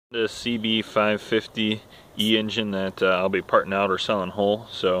The CB550 engine that I'll be parting out or selling whole.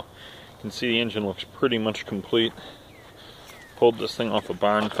 So you can see the engine looks pretty much complete. Pulled this thing off a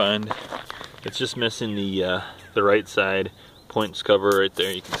barn find. It's just missing the right side points cover right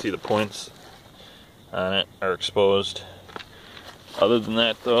there. You can see the points on it are exposed. Other than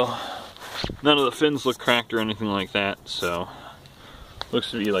that though, none of the fins look cracked or anything like that, so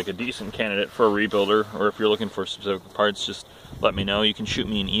looks to be like a decent candidate for a rebuilder. Or if you're looking for specific parts, just let me know. You can shoot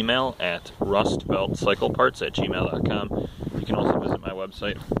me an email at rustbeltcycleparts@gmail.com. You can also visit my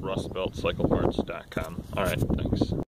website, rustbeltcycleparts.com. Alright, thanks.